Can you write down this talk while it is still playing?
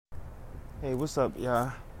Hey, what's up,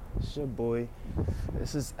 y'all? It's your boy.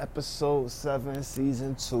 This is episode 7,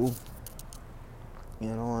 season 2. You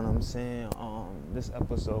know what I'm saying? This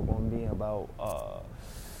episode gonna be about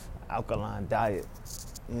alkaline diet.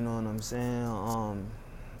 You know what I'm saying?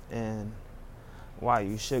 And why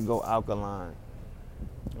you should go alkaline.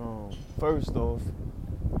 First off,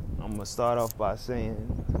 I'm gonna start off by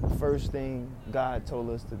saying the first thing God told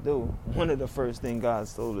us to do. One of the first things God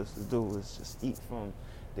told us to do is just eat from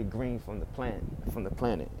the green from the planet.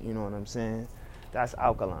 You know what I'm saying? That's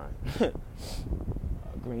alkaline.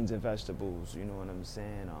 Greens and vegetables. You know what I'm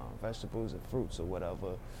saying? Vegetables and fruits or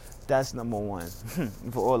whatever. That's number one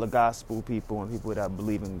for all the gospel people and people that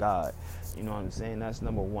believe in God. You know what I'm saying? That's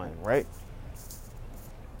number one, right?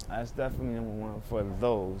 That's definitely number one for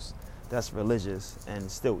those that's religious and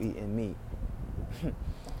still eating meat.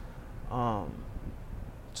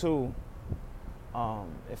 Two,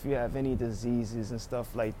 if you have any diseases and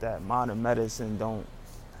stuff like that, modern medicine don't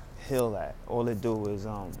heal that. All it do is,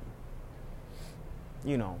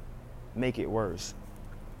 make it worse.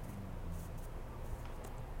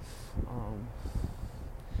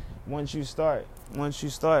 Once you start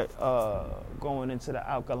going into the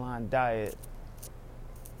alkaline diet,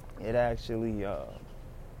 it actually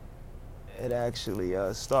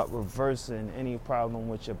start reversing any problem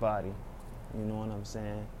with your body. You know what I'm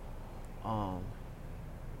saying?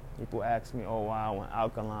 People ask me, oh, why I want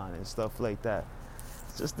alkaline and stuff like that.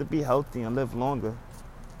 It's just to be healthy and live longer.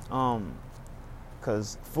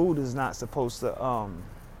 Cause food is not supposed to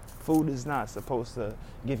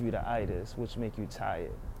give you the itis, which make you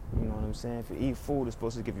tired. You know what I'm saying? If you eat food, it's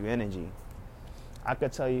supposed to give you energy. I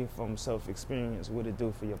could tell you from self-experience what it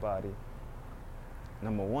do for your body.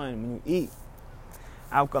 Number one, when you eat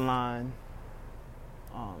alkaline,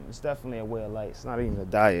 it's definitely a way of life. It's not even a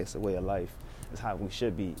diet, it's a way of life. It's how we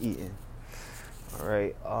should be eating. All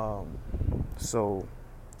right.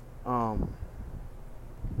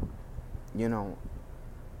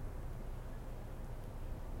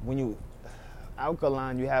 When you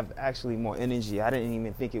alkaline, you have actually more energy. I didn't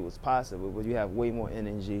even think it was possible, but you have way more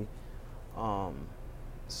energy.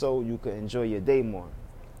 So you can enjoy your day more,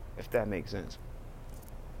 if that makes sense.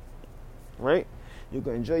 Right? You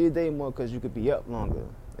can enjoy your day more because you could be up longer.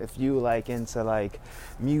 If you into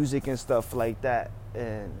music and stuff like that,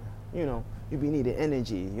 and you be needing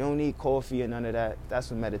energy. You don't need coffee or none of that. That's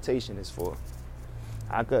what meditation is for.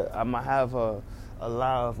 I might have a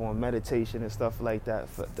live on meditation and stuff like that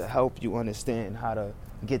to help you understand how to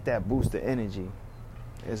get that boost of energy.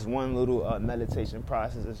 It's one little meditation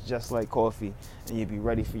process. It's just like coffee, and you'll be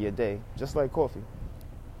ready for your day, just like coffee.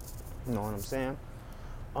 You know what I'm saying?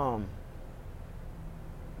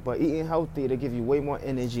 But eating healthy, they give you way more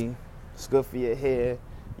energy. It's good for your hair,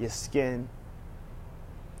 your skin.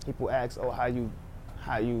 People ask, oh, how you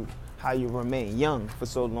remain young for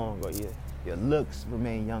so long, or your looks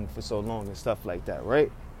remain young for so long and stuff like that,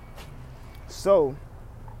 right? So,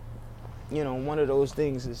 one of those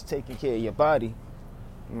things is taking care of your body.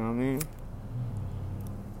 You know what I mean?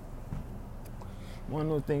 One of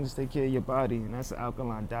those things is take care of your body, and that's an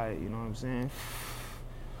alkaline diet, you know what I'm saying?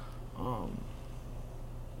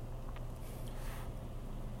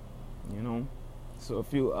 So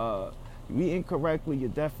if you eat incorrectly, you're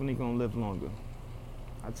definitely gonna live longer.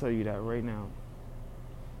 I tell you that right now.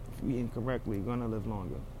 If you eat incorrectly, you're gonna live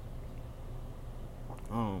longer.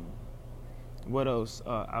 What else?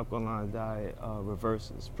 Alkaline diet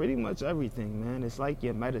reverses pretty much everything, man. It's like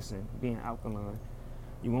your medicine being alkaline.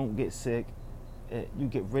 You won't get sick. You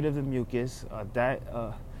get rid of the mucus.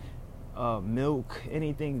 Milk,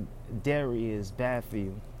 anything dairy is bad for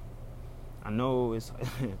you. I know it's.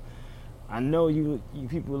 I know you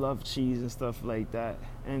people love cheese and stuff like that,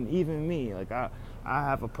 and even me. I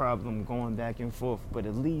have a problem going back and forth, but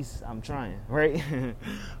at least I'm trying, right?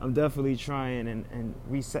 I'm definitely trying and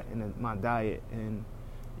resetting my diet, and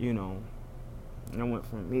I went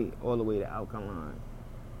from meat all the way to alkaline,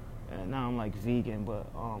 and now I'm vegan, but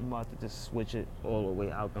I'm about to just switch it all the way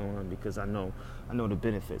alkaline because I know the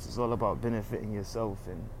benefits. It's all about benefiting yourself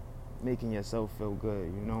and making yourself feel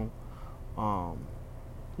good,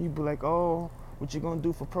 You be like, oh, what you gonna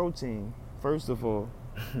do for protein? First of all,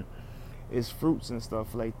 it's fruits and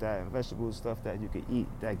stuff like that, and vegetables, stuff that you can eat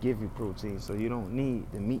that give you protein. So you don't need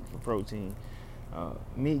the meat for protein.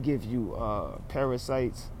 Meat gives you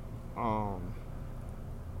parasites,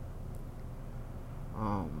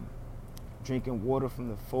 drinking water from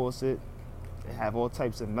the faucet. They have all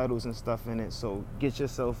types of metals and stuff in it. So get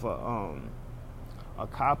yourself a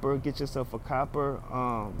copper. Get yourself a copper.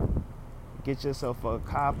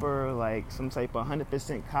 Like some type of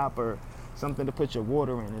 100% copper, something to put your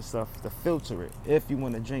water in and stuff to filter it if you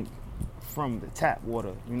want to drink from the tap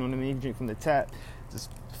water. You know what I mean? You drink from the tap, just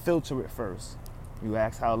filter it first. You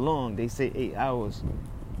ask how long, they say 8 hours.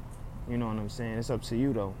 You know what I'm saying? It's up to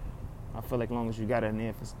you though. I feel like as long as you got it in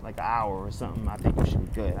there for like an hour or something, I think you should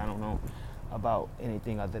be good. I don't know about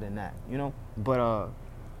anything other than that, you know? But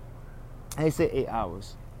they say 8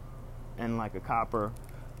 hours. And like a copper,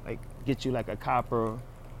 like get you like a copper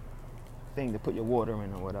thing to put your water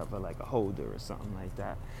in or whatever, like a holder or something like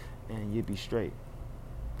that, and you'd be straight.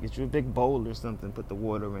 Get you a big bowl or something, put the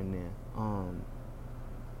water in there,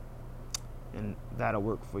 and that'll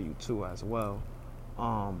work for you too as well.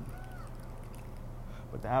 But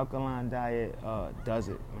the alkaline diet does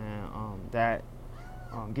it, man. That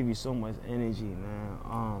give you so much energy,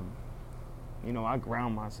 man. You know, I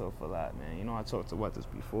ground myself a lot, man. You know, I talked about this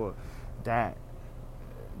before. That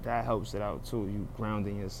helps it out too. You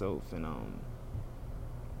grounding yourself, and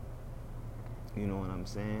you know what I'm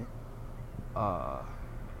saying.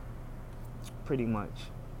 Pretty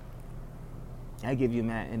much, that give you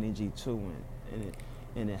mad energy too,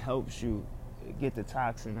 and it helps you get the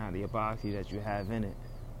toxin out of your body that you have in it.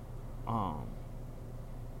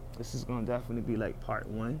 This is gonna definitely be like part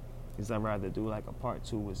 1, because I'd rather do like a part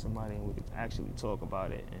 2 with somebody and we could actually talk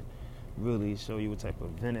about it and really show you what type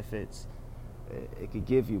of benefits it could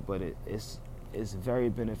give you. But it's very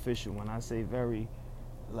beneficial. When I say very,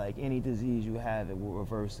 like any disease you have, it will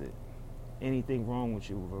reverse it. Anything wrong with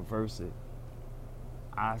you will reverse it.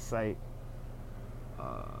 Eyesight,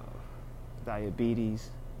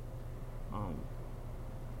 diabetes,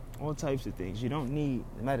 all types of things. You don't need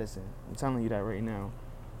medicine. I'm telling you that right now.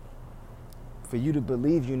 For you to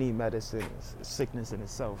believe you need medicine is sickness in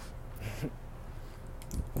itself.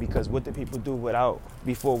 Because what did people do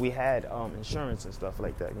before we had insurance and stuff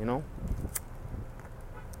like that, you know?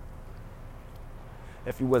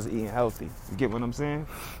 If you wasn't eating healthy. You get what I'm saying?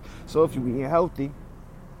 So if you eating healthy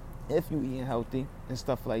and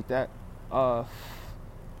stuff like that,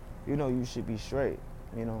 you know, you should be straight.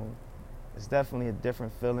 You know, it's definitely a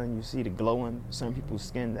different feeling. You see the glowing, some people's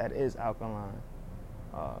skin, that is alkaline.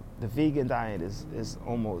 The vegan diet is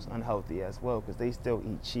almost unhealthy as well, because they still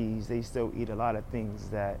eat cheese. They still eat a lot of things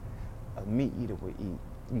that a meat eater would eat,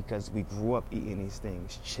 because we grew up eating these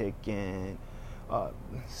things. Chicken,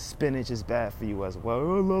 spinach is bad for you as well.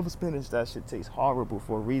 Oh, I love spinach. That shit tastes horrible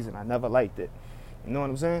for a reason. I never liked it. You know what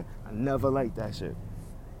I'm saying? I never liked that shit.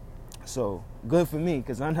 So good for me,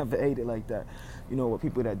 because I never ate it like that. You know, what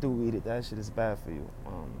people that do eat it, that shit is bad for you.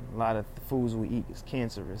 A lot of the foods we eat is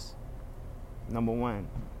cancerous. Number 1.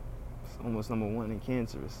 It's almost number 1 in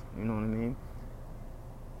cancerous. You know what I mean?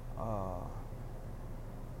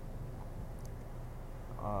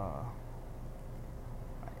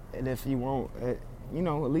 And if you won't, you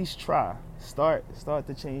know, at least try. Start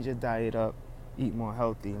to change your diet up. Eat more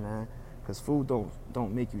healthy, man. Because food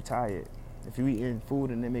don't make you tired. If you eating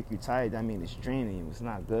food and they make you tired, that means it's draining you. It's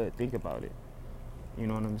not good. Think about it. You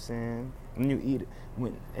know what I'm saying? When you eat it,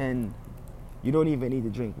 and you don't even need to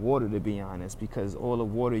drink water, to be honest, because all the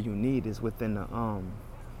water you need is within the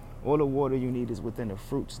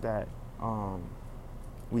fruits that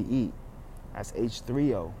we eat. That's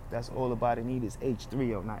H3O. That's all the body needs is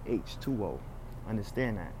H3O, not H2O.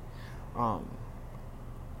 Understand that.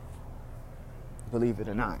 Believe it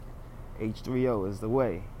or not, H3O is the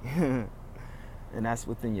way. And that's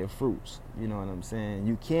within your fruits. You know what I'm saying?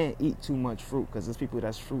 You can't eat too much fruit, because there's people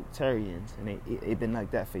that's fruitarians, and they've been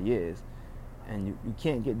like that for years. And you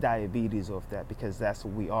can't get diabetes off that, because that's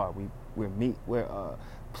what we are. We're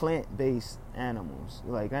plant-based animals.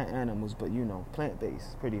 Like, not animals, but, you know,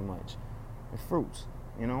 plant-based, pretty much. And fruits,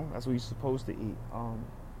 you know? That's what you're supposed to eat.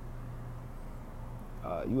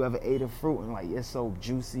 You ever ate a fruit and, like, it's so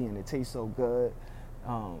juicy and it tastes so good?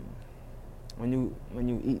 When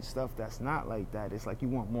you eat stuff that's not like that, it's like you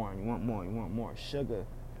want more and you want more and you want more. Sugar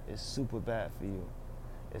is super bad for you.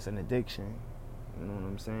 It's an addiction. You know what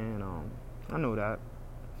I'm saying? I know that,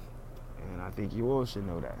 and I think you all should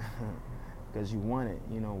know that, because you want it.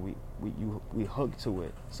 You know, we hook to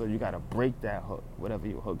it, so you gotta break that hook, whatever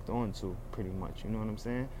you're hooked onto, pretty much. You know what I'm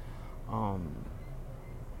saying?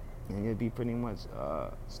 And you'll be pretty much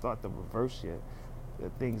start to reverse the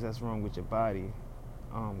things that's wrong with your body,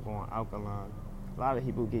 going alkaline. A lot of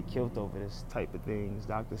people get killed over this type of things.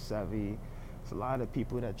 Dr. Sevi, it's a lot of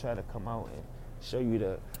people that try to come out and show you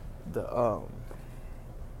the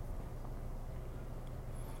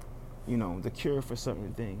you know, the cure for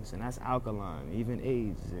certain things, and that's alkaline, even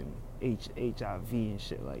AIDS and HIV and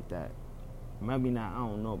shit like that. Maybe not, I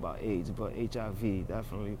don't know about AIDS, but HIV,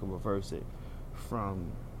 definitely you can reverse it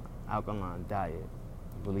from alkaline diet,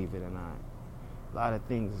 believe it or not. A lot of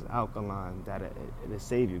things is alkaline that it'll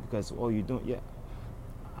save you, because all you're doing,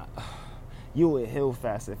 you will heal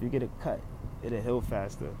faster. If you get a cut, it'll heal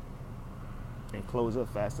faster and close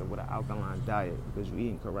up faster with an alkaline diet because you're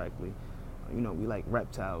eating correctly. We like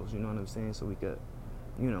reptiles, you know what I'm saying? So we could,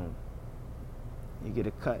 you get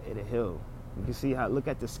a cut, it'll heal. You can see look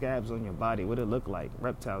at the scabs on your body, what it look like.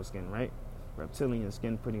 Reptile skin, right? Reptilian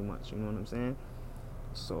skin pretty much, you know what I'm saying?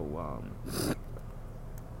 So,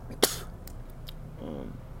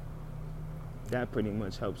 that pretty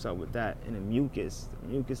much helps out with that. And the mucus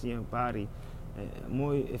in your body,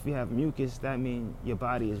 more if you have mucus, that means your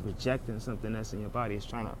body is rejecting something that's in your body. It's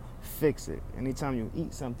trying to fix it. Anytime you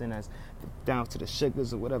eat something that's down to the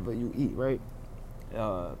sugars or whatever you eat, right?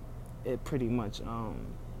 It pretty much,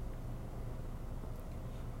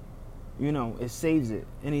 it saves it.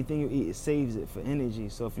 Anything you eat, it saves it for energy.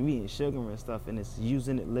 So if you're eating sugar and stuff and it's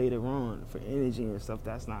using it later on for energy and stuff,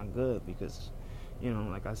 that's not good because,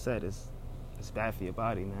 like I said, it's bad for your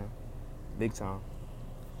body, man. Big time.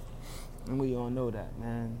 And we all know that,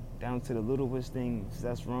 man. Down to the littlest things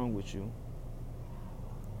that's wrong with you.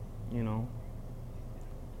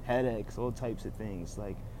 Headaches, all types of things,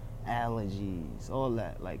 like allergies, all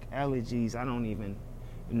that. Like allergies, I don't even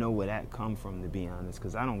know where that come from, to be honest,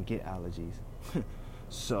 because I don't get allergies.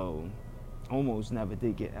 So, almost never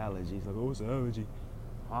did get allergies. Like, what's an allergy?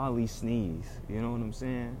 Hardly sneeze. You know what I'm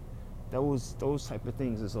saying? Those type of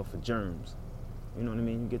things is off of germs. You know what I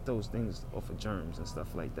mean? You get those things off of germs and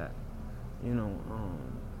stuff like that.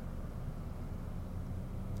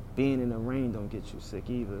 Being in the rain don't get you sick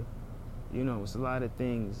either. It's a lot of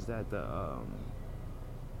things that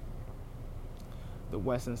the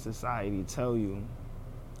Western society tell you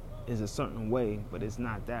is a certain way, but it's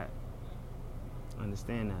not that.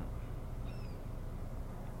 Understand that.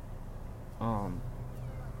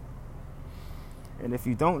 And if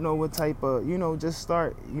you don't know what type of, just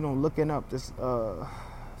start, looking up this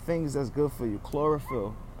things that's good for you.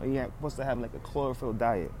 Chlorophyll. You're supposed to have like a chlorophyll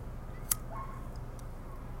diet.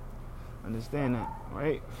 Understand that,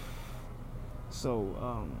 right?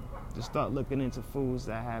 So just start looking into foods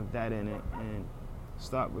that have that in it and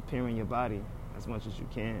start repairing your body as much as you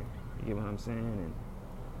can. You get what I'm saying? And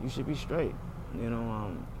you should be straight.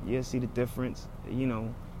 See the difference.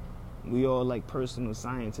 We all like personal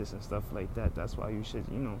scientists and stuff like that. That's why you should,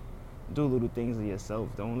 do little things to yourself.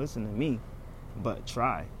 Don't listen to me, but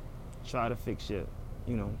try to fix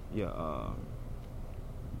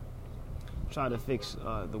try to fix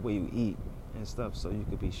the way you eat and stuff so you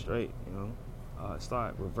could be straight.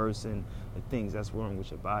 Start reversing the things that's wrong with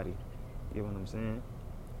your body. You get what I'm saying?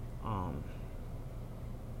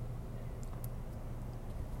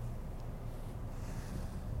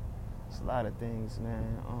 It's a lot of things,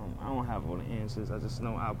 man. I don't have all the answers. I just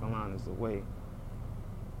know alkaline is the way.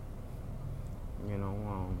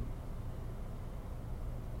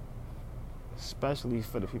 Especially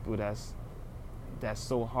for the people that's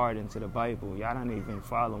so hard into the Bible. Y'all not even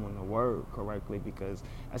following the word correctly because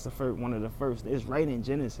that's one of the first. It's right in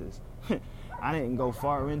Genesis. I didn't go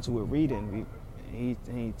far into it reading. He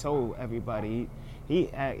told everybody.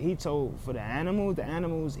 He told for the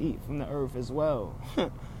animals eat from the earth as well.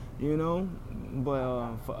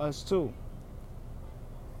 But for us too.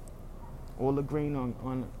 All the green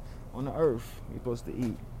on the earth we're supposed to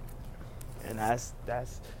eat, and that's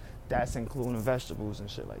including vegetables and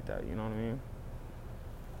shit like that. You know what I mean?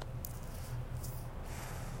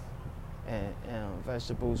 And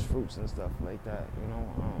vegetables, fruits, and stuff like that.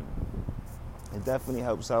 It definitely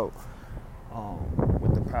helps out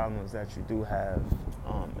with the problems that you do have,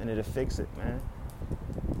 and it'll fix it, man.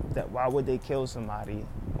 Why would they kill somebody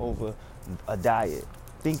over a diet?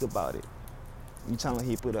 Think about it. You telling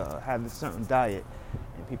people to have a certain diet,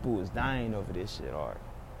 and people was dying over this shit, or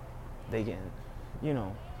they getting,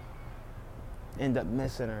 end up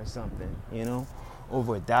missing or something,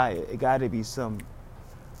 over a diet. It got to be some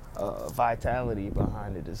vitality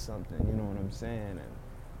behind it or something, you know what I'm saying?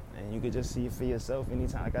 And you could just see it for yourself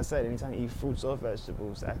anytime. Like I said, anytime you eat fruits or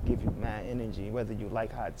vegetables, that give you mad energy, whether you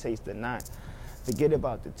like how it tastes or not. Forget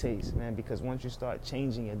about the taste, man, because once you start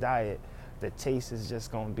changing your diet, the taste is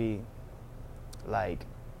just going to be like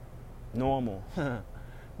normal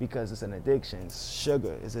because it's an addiction.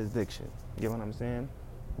 Sugar is an addiction. You get what I'm saying?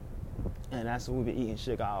 And that's what we've been eating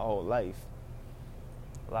sugar our whole life.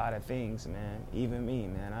 A lot of things, man. Even me,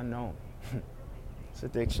 man. I know. It's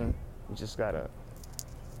addiction. You just gotta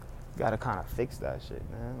kind of fix that shit,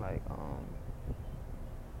 man. Like,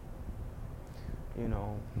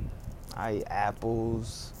 I eat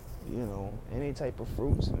apples, any type of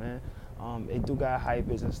fruits, man. It do got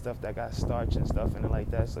hybrids and stuff that got starch and stuff in it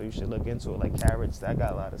like that, so you should look into it. Like carrots, that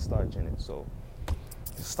got a lot of starch in it, so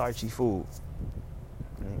it's starchy food.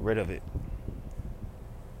 Get rid of it.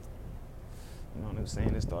 You know what I'm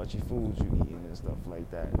saying? The starchy foods you eating and stuff like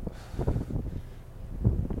that.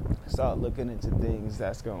 Start looking into things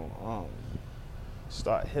that's going to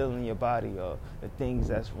start healing your body, or the things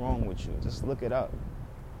that's wrong with you. Just look it up.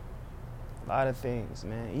 A lot of things,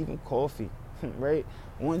 man. Even coffee, right?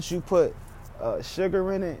 Once you put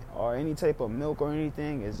sugar in it, or any type of milk or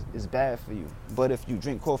anything, is bad for you. But if you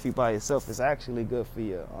drink coffee by itself, it's actually good for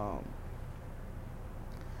your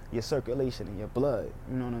circulation and your blood.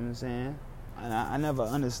 You know what I'm saying? And I never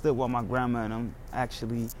understood why my grandma and them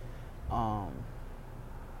actually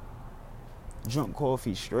drunk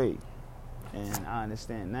coffee straight. And I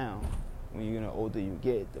understand now. When you're older you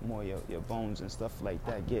get, the more your bones and stuff like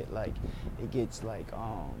that get, like, it gets like,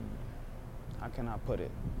 how can I put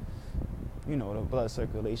it? You know, the blood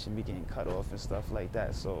circulation be getting cut off and stuff like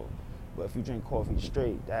that. So, but if you drink coffee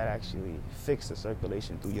straight, that actually fixes the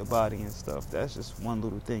circulation through your body and stuff. That's just one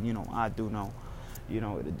little thing, you know, I do know. You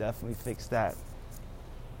know, it'll definitely fix that.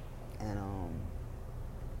 And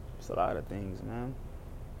it's a lot of things, man.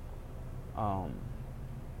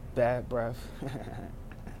 Bad breath.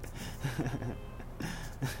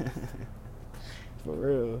 For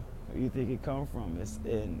real. Where you think it come from?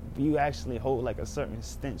 And you actually hold like a certain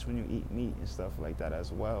stench when you eat meat and stuff like that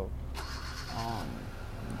as well.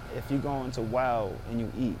 If you go into wild and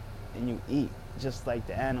you eat just like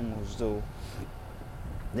the animals do,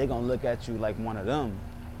 they're gonna look at you like one of them.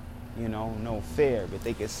 You know, no fear, but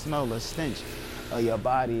they can smell the stench of your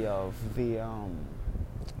body, of the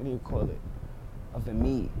what do you call it? Of the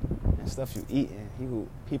meat and stuff you eating.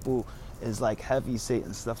 People is like heavy set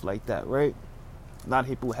and stuff like that, right? A lot of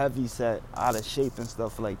people heavy set, out of shape and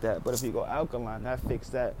stuff like that. But if you go alkaline, that fix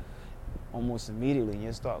that almost immediately, and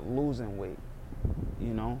you start losing weight.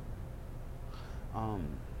 You know,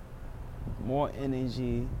 more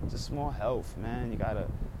energy, just more health, man.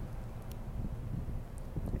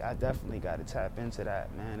 I definitely gotta tap into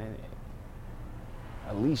that, man, and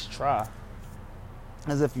at least try.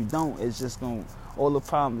 As if you don't, it's just gonna, all the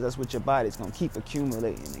problems that's with your body, it's gonna keep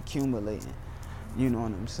accumulating. You know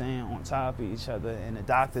what I'm saying? On top of each other, and the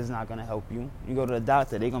doctor's not gonna help you. You go to the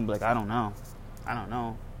doctor, they're gonna be like, I don't know.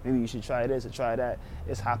 Maybe you should try this or try that.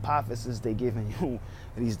 It's hypothesis they giving you.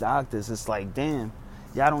 These doctors, it's like, damn,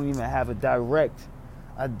 y'all don't even have a direct,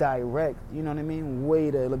 you know what I mean, way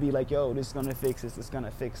to be like, yo, this is gonna fix this gonna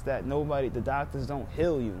fix that. The doctors don't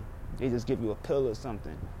heal you. They just give you a pill or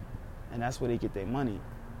something. And that's where they get their money.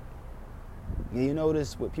 And you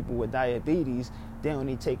notice with people with diabetes, they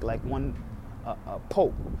only take like one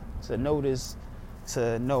poke to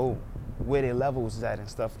know where their levels is at and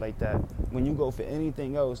stuff like that. When you go for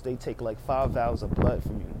anything else, they take like 5 vials of blood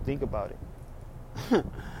from you. Think about it.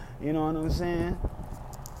 You know what I'm saying?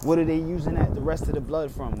 What are they using the rest of the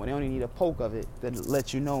blood from? Well, they only need a poke of it to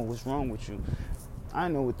let you know what's wrong with you. I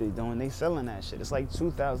know what they're doing. They selling that shit. It's like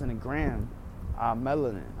 $2,000 a gram. Our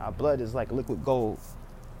melanin, our blood is like liquid gold.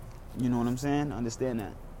 You know what I'm saying? Understand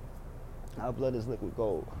that. Our blood is liquid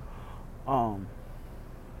gold.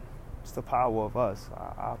 It's the power of us,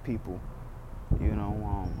 our people. You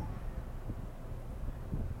know,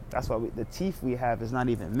 that's why the teeth we have is not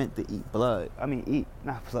even meant to eat blood.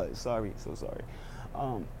 Not blood. Sorry, so sorry.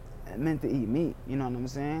 Meant to eat meat. You know what I'm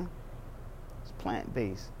saying? It's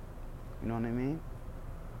plant-based. You know what I mean?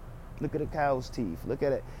 Look at a cow's teeth. Look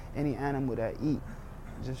at any animal that eat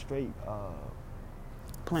just straight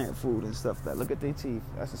plant food and stuff. Look at their teeth.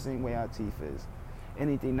 That's the same way our teeth is.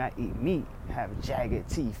 Anything that eat meat have jagged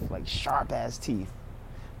teeth, like sharp-ass teeth.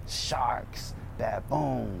 Sharks,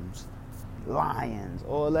 baboons, lions,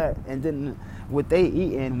 all that. And then what they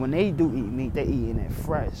eating, when they do eat meat, they eating it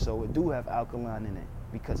fresh. So it do have alkaline in it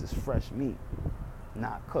because it's fresh meat,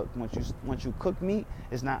 not cooked. Once you cook meat,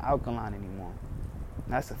 it's not alkaline anymore.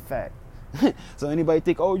 That's a fact. So anybody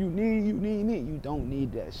think, oh, you need meat. You don't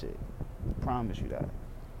need that shit. I promise you that.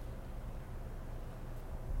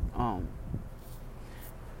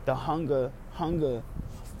 The hunger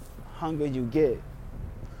you get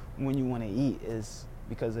when you want to eat is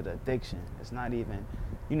because of the addiction. It's not even,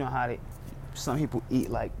 you know how some people eat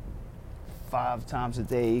like 5 times a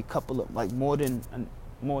day, couple of, like more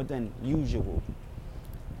than usual.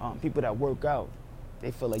 People that work out,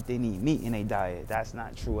 they feel like they need meat in their diet. That's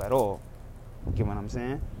not true at all. Get what I'm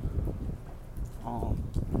saying?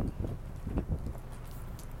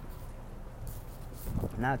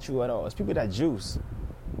 Not true at all. It's people that juice.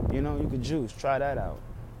 You know, you could juice. Try that out.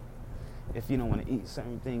 If you don't want to eat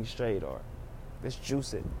certain things straight, or just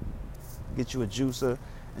juice it. Get you a juicer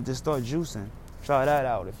and just start juicing. Try that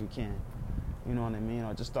out if you can. You know what I mean?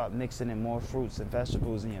 Or just start mixing in more fruits and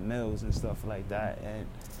vegetables in your meals and stuff like that.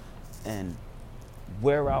 And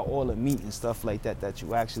wear out all the meat and stuff like that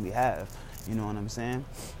you actually have. You know what I'm saying?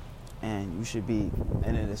 And you should be,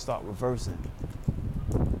 and then it start reversing.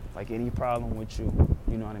 Like any problem with you,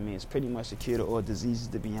 you know what I mean? It's pretty much the cure to all diseases,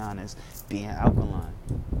 to be honest, being alkaline.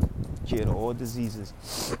 Cure to all diseases.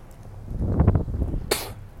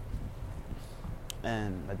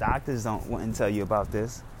 And the doctors wouldn't tell you about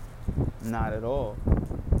this. Not at all.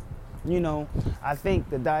 You know, I think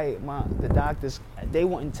the doctors, they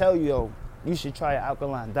wouldn't tell you, yo, you should try an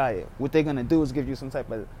alkaline diet. What they're going to do is give you some type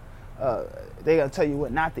of, they're going to tell you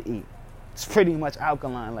what not to eat. It's pretty much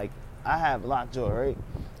alkaline. Like, I have lockjaw, right?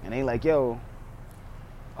 And they like, yo,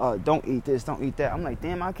 don't eat this, don't eat that. I'm like,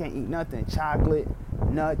 damn, I can't eat nothing. Chocolate,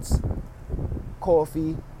 nuts,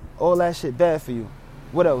 coffee, all that shit bad for you.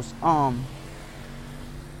 What else?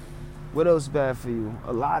 What else bad for you?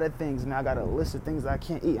 A lot of things, man. I got a list of things I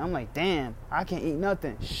can't eat. I'm like, damn, I can't eat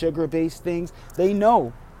nothing. Sugar-based things, they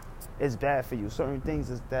know it's bad for you. Certain things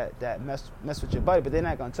is that mess with your body, but they're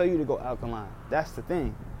not gonna tell you to go alkaline. That's the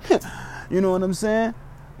thing. You know what I'm saying?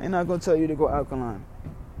 They're not gonna tell you to go alkaline.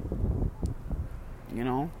 You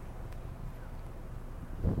know?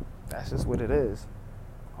 That's just what it is.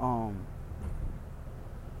 But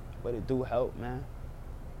it do help, man.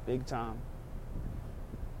 Big time.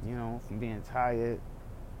 You know, from being tired,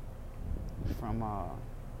 from,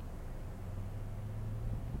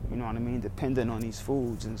 you know what I mean, depending on these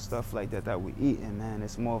foods and stuff like that we eat. And, man,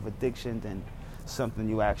 it's more of addiction than something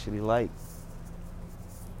you actually like.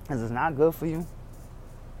 Because it's not good for you.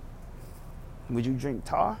 Would you drink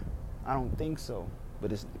tar? I don't think so.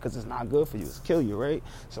 But it's because it's not good for you. It's kill you, right?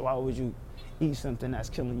 So why would you eat something that's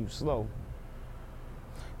killing you slow?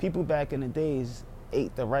 People back in the days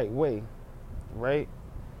ate the right way, right?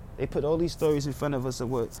 They put all these stories in front of us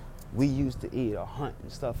of what we used to eat or hunt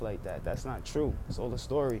and stuff like that. That's not true. It's all a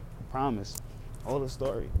story. I promise. All a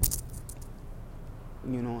story.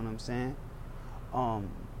 You know what I'm saying?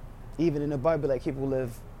 Even in the Bible, like, people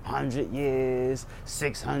live 100 years,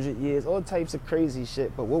 600 years, all types of crazy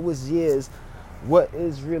shit. But what was years? What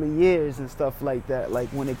is really years and stuff like that? Like,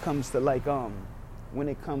 when it comes to, like, you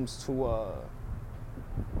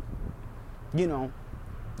know,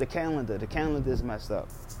 the calendar. The calendar is messed up.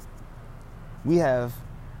 We have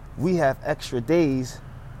extra days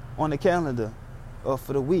on the calendar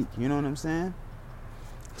for the week. You know what I'm saying?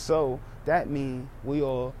 So that means we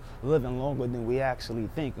all living longer than we actually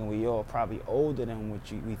think, and we all probably older than what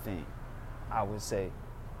we think, I would say.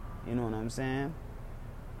 You know what I'm saying?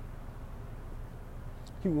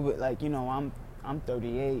 People would, like, you know, I'm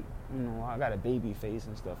 38. You know, I got a baby face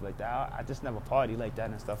and stuff like that. I just never party like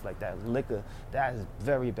that and stuff like that. Liquor, that is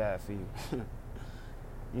very bad for you.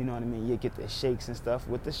 You know what I mean? You get the shakes and stuff.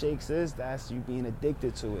 What the shakes is, that's you being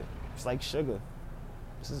addicted to it. It's like sugar.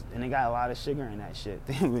 And they got a lot of sugar in that shit.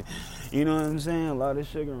 You know what I'm saying? A lot of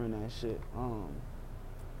sugar in that shit.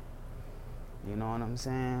 You know what I'm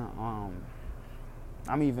saying?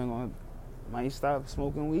 I'm even might stop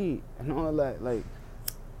smoking weed and all that. Like,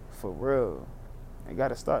 for real. I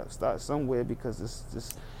gotta start somewhere, because it's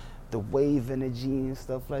just the wave energy and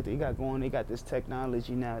stuff like that. They got this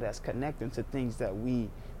technology now that's connecting to things that we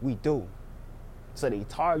do. So they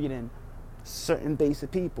targeting certain base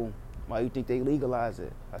of people. Why you think they legalize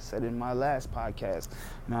it? I said in my last podcast.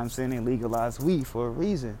 You know what I'm saying? They legalize weed for a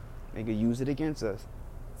reason. They could use it against us.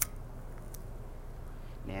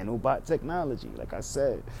 Nanobot technology, like I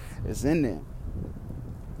said, it's in there.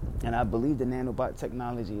 And I believe the nanobot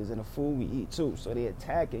technology is in the food we eat too. So they're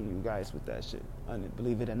attacking you guys with that shit.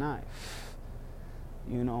 Believe it or not.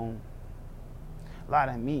 You know, a lot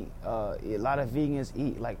of meat. A lot of vegans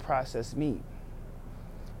eat like processed meat,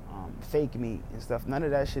 fake meat and stuff. None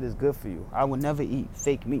of that shit is good for you. I would never eat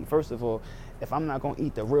fake meat. First of all, if I'm not gonna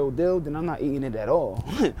eat the real deal, then I'm not eating it at all.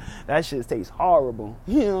 That shit tastes horrible.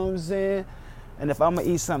 You know what I'm saying? And if I'm going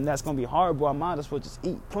to eat something that's going to be horrible, I might as well just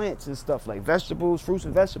eat plants and stuff, like vegetables, fruits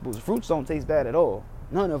and vegetables. Fruits don't taste bad at all.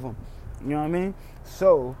 None of them. You know what I mean?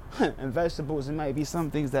 So, and vegetables, it might be some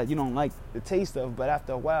things that you don't like the taste of, but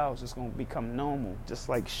after a while, it's just going to become normal. Just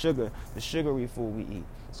like sugar, the sugary food we eat.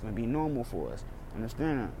 It's going to be normal for us.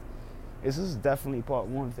 Understand that? This is definitely part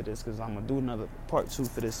 1 for this, because I'm going to do another part 2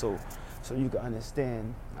 for this, so you can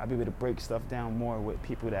understand. I'll be able to break stuff down more with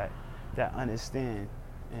people that understand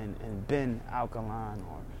and been alkaline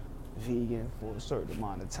or vegan for a certain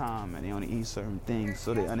amount of time, and they only eat certain things,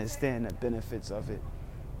 so they understand the benefits of it.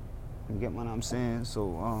 You get what I'm saying?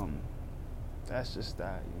 So that's just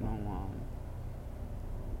that, you know.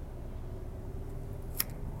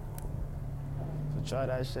 So try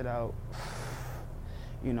that shit out.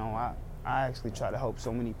 You know, I actually try to help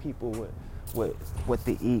so many people with what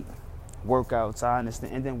they eat. workouts. I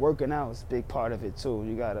understand, and then working out is a big part of it too.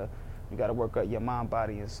 You gotta work out your mind,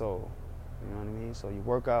 body, and soul. You know what I mean? So you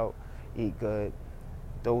work out, eat good.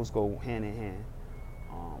 Those go hand in hand.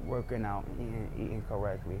 Working out and eating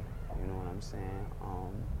correctly. You know what I'm saying?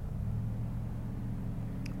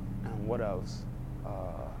 And what else?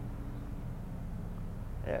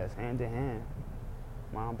 Yeah, it's hand in hand.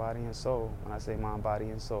 Mind, body, and soul. When I say mind, body,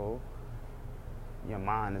 and soul, your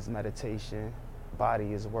mind is meditation,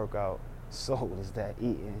 body is workout, soul is that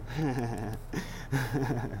eating.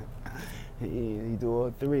 You do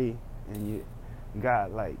all three, and you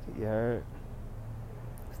got, like, you heard?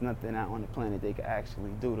 There's nothing out on the planet they can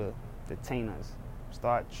actually do to detain us.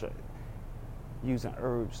 Start using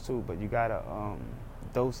herbs too, but you gotta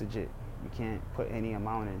dosage it. You can't put any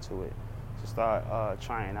amount into it. So start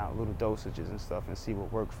trying out little dosages and stuff and see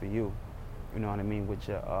what works for you. You know what I mean? With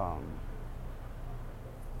your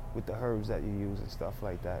with the herbs that you use and stuff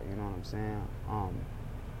like that. You know what I'm saying? I'm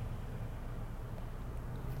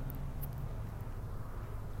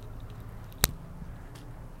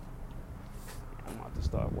about to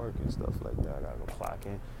start working, stuff like that. I gotta go clock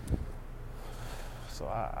in. So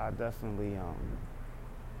I definitely I'm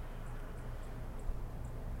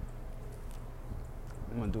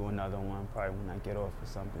gonna do another one probably when I get off or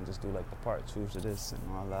something. Just do like the part 2 to this and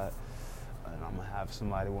all that. And I'm gonna have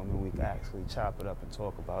somebody with me. We can actually chop it up and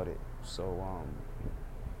talk about it. So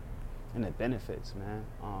and the benefits, man.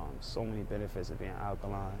 So many benefits of being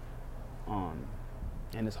alkaline.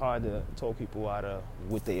 And it's hard to talk people out of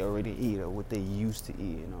what they already eat or what they used to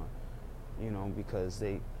eat, you know, because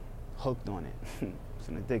they hooked on it. It's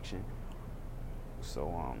an addiction.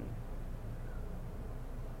 So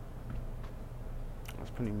that's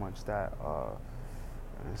pretty much that.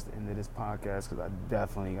 And that's the end of this podcast because I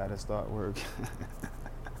definitely got to start work.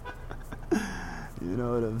 You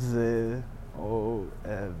know what I'm saying?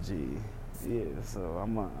 OFG. Yeah, so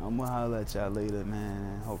I'm gonna holler at y'all later, man.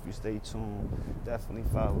 And hope you stay tuned. Definitely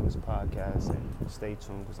follow this podcast and stay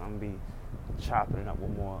tuned because I'm gonna be chopping it up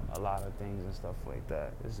with a lot of things and stuff like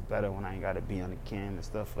that. It's better when I ain't gotta be on the cam and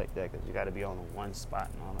stuff like that because you gotta be on one spot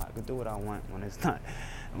and all that. I can do what I want when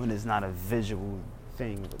it's not a visual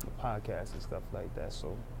thing with the podcast and stuff like that.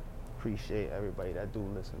 So appreciate everybody that do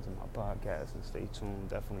listen to my podcast and stay tuned.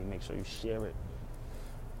 Definitely make sure you share it.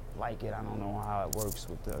 Like it. I don't know how it works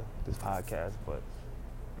with this podcast, but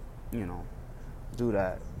you know, do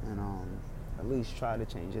that and at least try to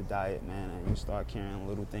change your diet, man, and you start carrying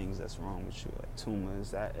little things that's wrong with you, like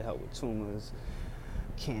tumors. That it help with tumors,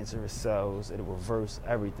 cancerous cells. It'll reverse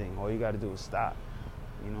everything. All you got to do is stop.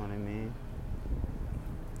 You know what I mean?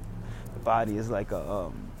 The body is like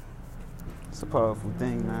it's a powerful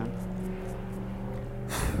thing, man.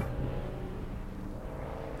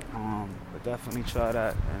 But definitely try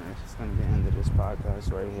that, and it's gonna be the end of this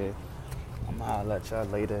podcast right here. I'm gonna let y'all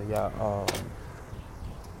later, y'all.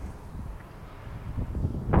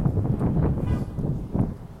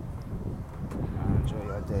 Enjoy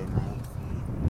your day, man.